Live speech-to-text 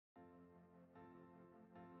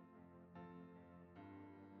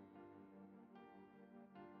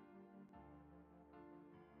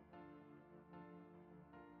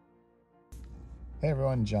Hey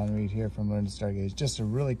everyone, John Reed here from Learn to Stargaze. Just a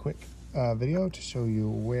really quick video to show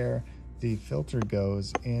you where the filter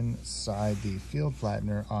goes inside the field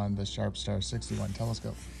flattener on the Sharpstar 61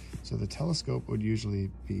 telescope. So the telescope would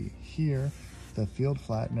usually be here, the field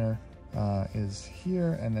flattener is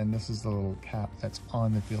here, and then this is the little cap that's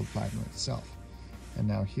on the field flattener itself. And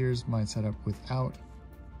now here's my setup without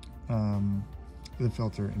the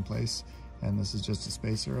filter in place. And this is just a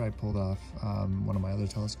spacer I pulled off one of my other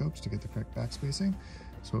telescopes to get the correct back spacing.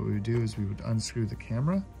 So what we would do is we would unscrew the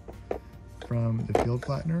camera from the field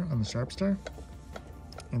flattener on the Sharpstar.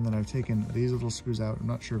 And then I've taken these little screws out. I'm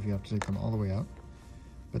not sure if you have to take them all the way out.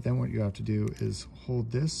 But then what you have to do is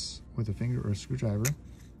hold this with a finger or a screwdriver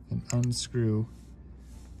and unscrew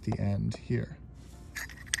the end here.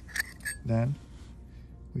 Then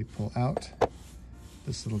we pull out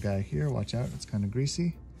this little guy here. Watch out, it's kind of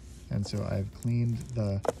greasy. And so I've cleaned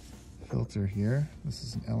the filter here. This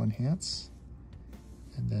is an L-enhance.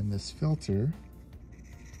 And then this filter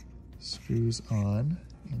screws on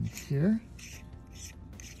in here.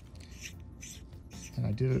 And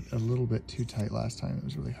I did it a little bit too tight last time. It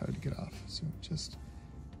was really hard to get off. So just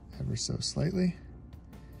ever so slightly.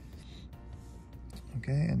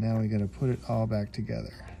 Okay, and now we gotta put it all back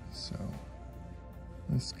together. So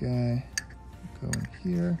this guy will go in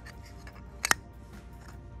here.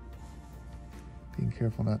 Being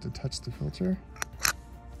careful not to touch the filter. There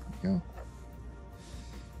we go.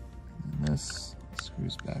 And this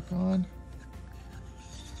screws back on.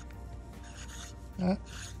 That.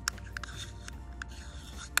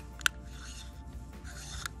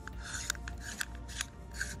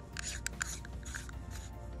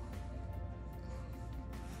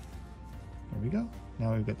 There we go.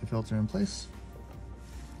 Now we've got the filter in place.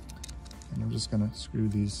 And I'm just gonna screw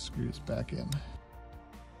these screws back in.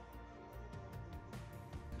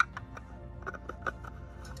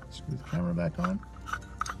 Screw the camera back on.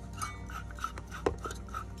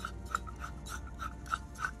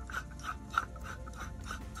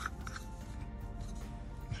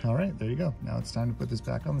 All right, there you go. Now it's time to put this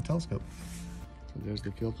back on the telescope. So there's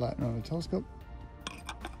the field flattener on the telescope.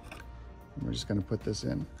 And we're just gonna put this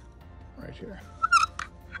in right here.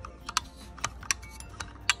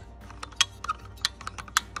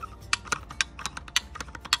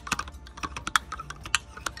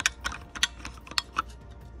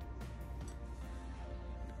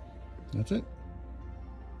 That's it.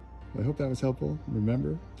 I hope that was helpful.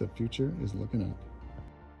 Remember, the future is looking up.